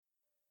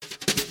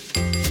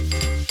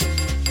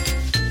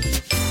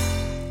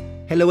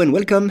Hello and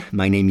welcome,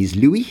 my name is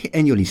Louis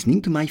and you're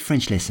listening to my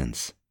French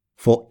lessons.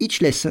 For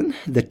each lesson,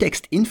 the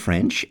text in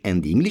French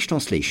and the English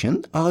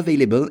translation are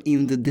available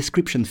in the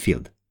description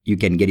field. You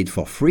can get it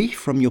for free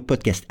from your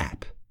podcast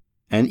app.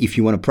 And if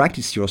you want to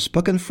practice your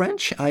spoken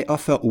French, I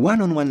offer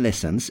one-on-one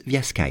lessons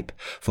via Skype.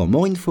 For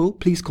more info,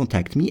 please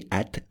contact me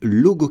at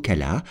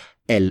logokala,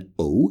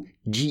 Logokala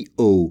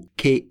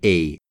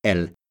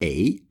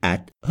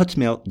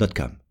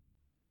 @hotmail.com.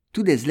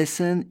 Today's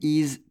lesson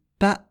is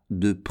pas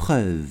de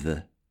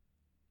preuves.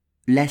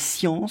 La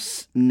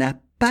science n'a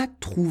pas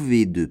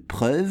trouvé de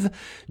preuve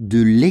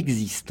de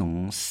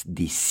l'existence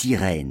des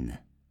sirènes,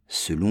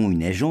 selon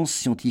une agence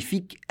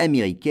scientifique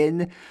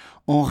américaine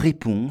en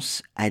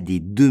réponse à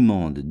des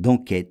demandes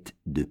d'enquête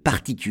de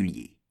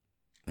particuliers.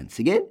 Once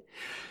again,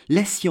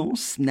 la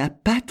science n'a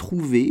pas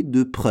trouvé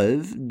de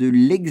preuve de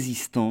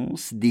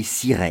l'existence des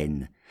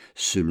sirènes,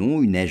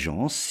 selon une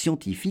agence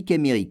scientifique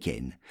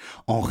américaine,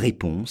 en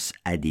réponse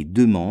à des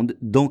demandes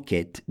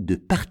d'enquête de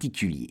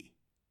particuliers.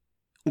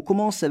 On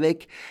commence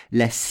avec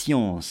la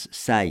science,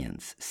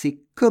 science. C'est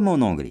comme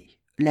en anglais,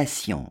 la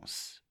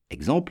science.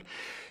 Exemple,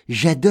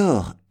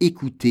 j'adore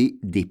écouter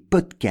des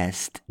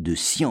podcasts de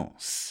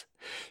science.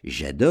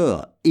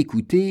 J'adore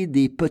écouter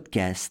des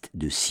podcasts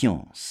de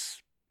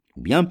science.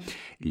 Ou bien,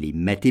 les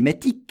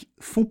mathématiques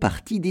font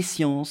partie des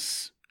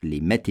sciences. Les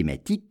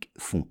mathématiques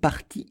font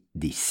partie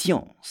des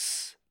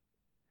sciences.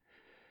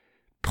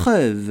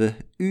 Preuve,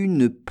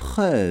 une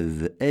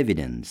preuve,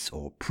 evidence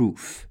or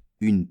proof,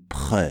 une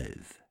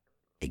preuve.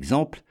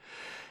 Exemple,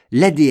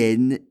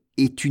 l'ADN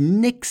est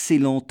une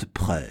excellente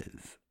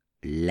preuve.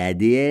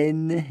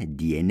 L'ADN,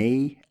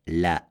 DNA,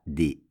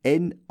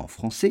 l'ADN en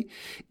français,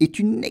 est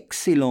une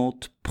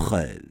excellente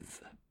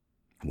preuve.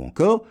 Ou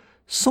encore,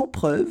 sans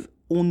preuve,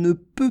 on ne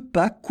peut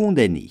pas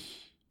condamner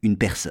une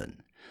personne.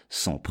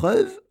 Sans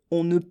preuve,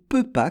 on ne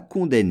peut pas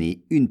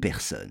condamner une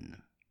personne.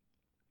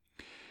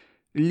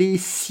 Les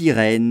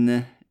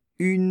sirènes.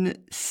 Une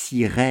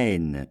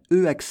sirène,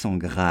 accent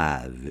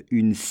grave,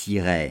 une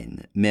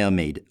sirène,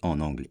 mermaid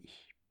en anglais.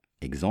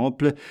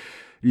 Exemple,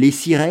 les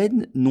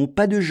sirènes n'ont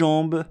pas de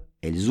jambes,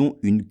 elles ont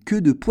une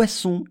queue de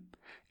poisson.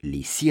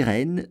 Les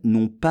sirènes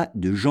n'ont pas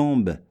de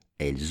jambes,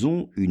 elles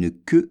ont une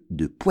queue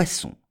de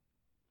poisson.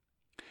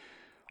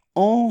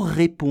 En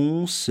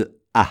réponse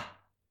à.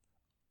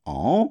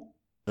 En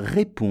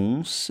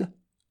réponse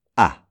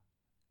à.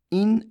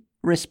 In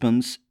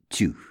response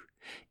to.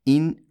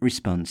 In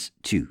response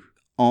to.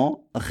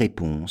 En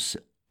réponse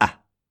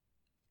à.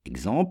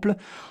 Exemple,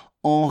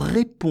 en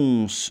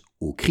réponse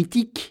aux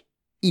critiques,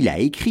 il a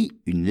écrit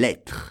une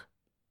lettre.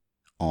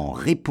 En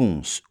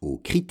réponse aux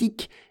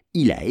critiques,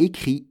 il a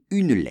écrit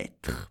une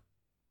lettre.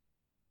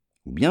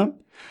 Ou bien,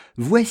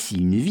 voici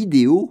une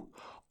vidéo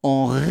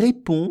en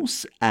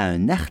réponse à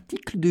un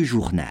article de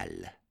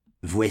journal.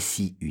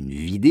 Voici une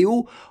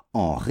vidéo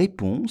en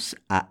réponse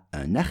à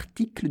un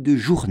article de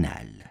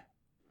journal.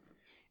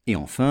 Et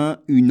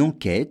enfin, une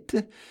enquête.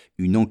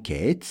 Une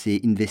enquête,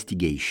 c'est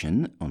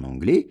investigation en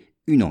anglais,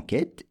 une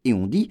enquête, et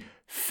on dit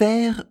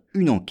faire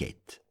une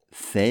enquête.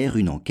 Faire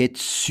une enquête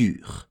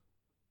sur.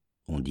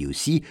 On dit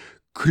aussi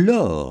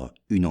clore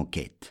une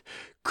enquête.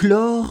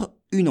 Clore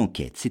une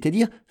enquête,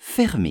 c'est-à-dire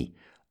fermer,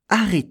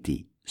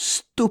 arrêter,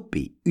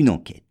 stopper une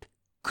enquête.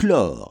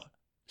 Clore,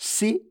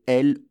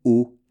 C-L-O-R-E.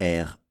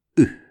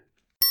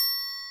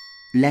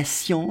 La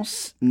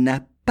science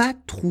n'a pas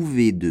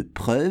trouvé de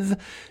preuve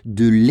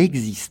de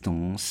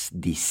l'existence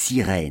des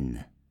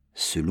sirènes,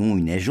 selon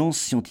une agence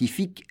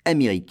scientifique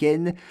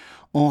américaine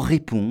en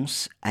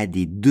réponse à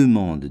des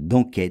demandes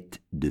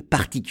d'enquête de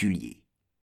particuliers.